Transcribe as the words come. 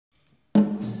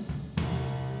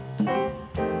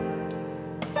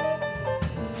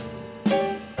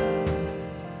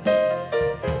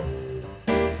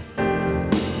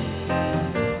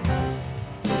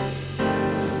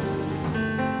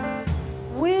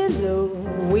Willow,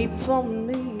 weep for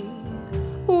me.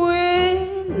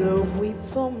 Willow, weep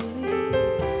for me.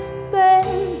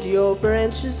 Bend your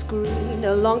branches green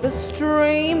along the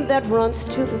stream that runs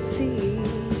to the sea.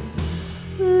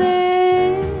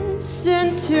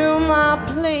 Listen to my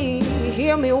plea.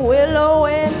 Hear me, willow,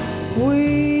 and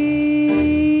weep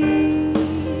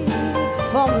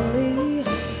for me.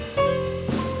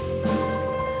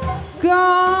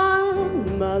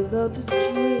 Gone, my lover's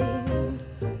dream,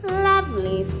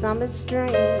 lovely summer's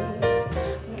dream.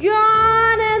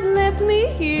 Gone and left me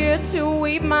here to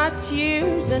weep my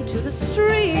tears into the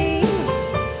stream.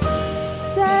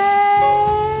 Sad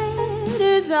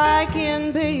as I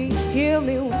can be, hear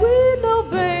me, willow,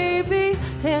 baby,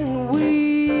 and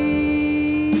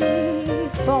weep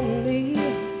for me.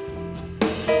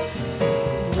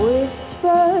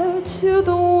 Whisper to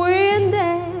the wind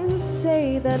and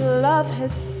say that love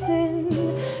has sinned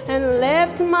and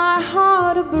left my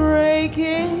heart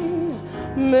a-breaking,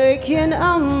 making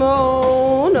a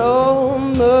moan, oh,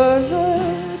 murmur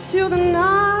to the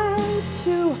night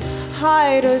to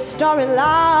hide her starry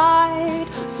light,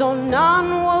 so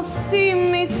none will see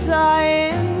me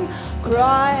sighing,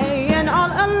 crying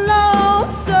all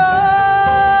alone. So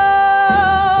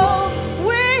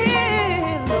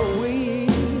willow, weep,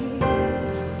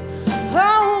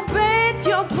 oh, bend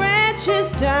your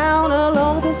branches down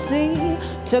along the sea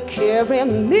to carry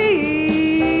me.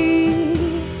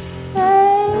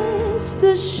 As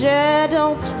the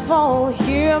shadows fall,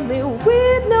 hear me,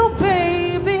 willow,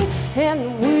 baby,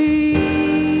 and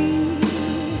weep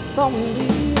for me.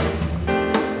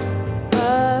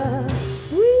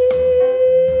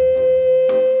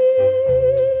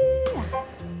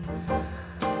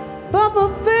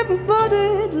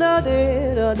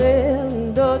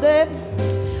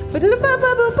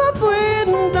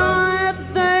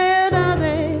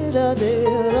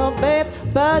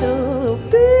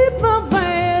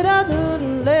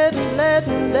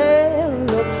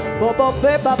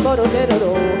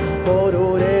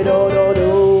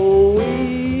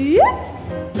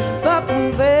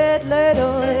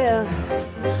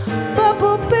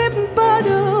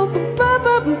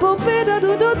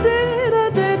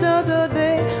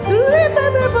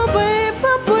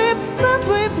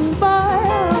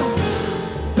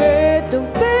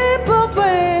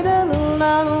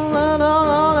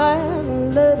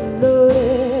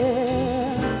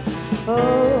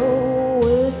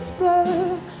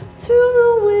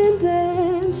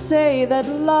 That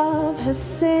love has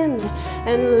sinned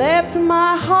and left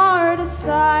my heart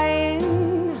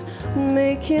a-sighing,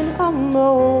 making a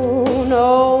moan,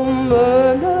 oh,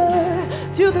 murmur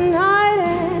to the night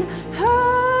and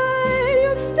hide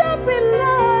your starry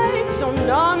light, so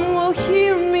none will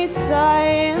hear me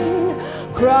sighing,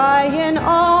 crying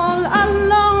all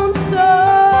alone. So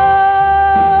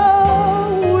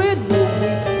willow,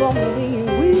 weep for me,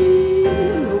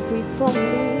 willow, weep for me.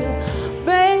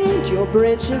 Bend your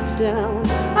branches down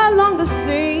along the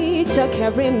sea to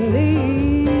carry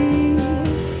me.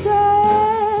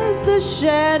 As the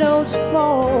shadows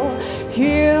fall,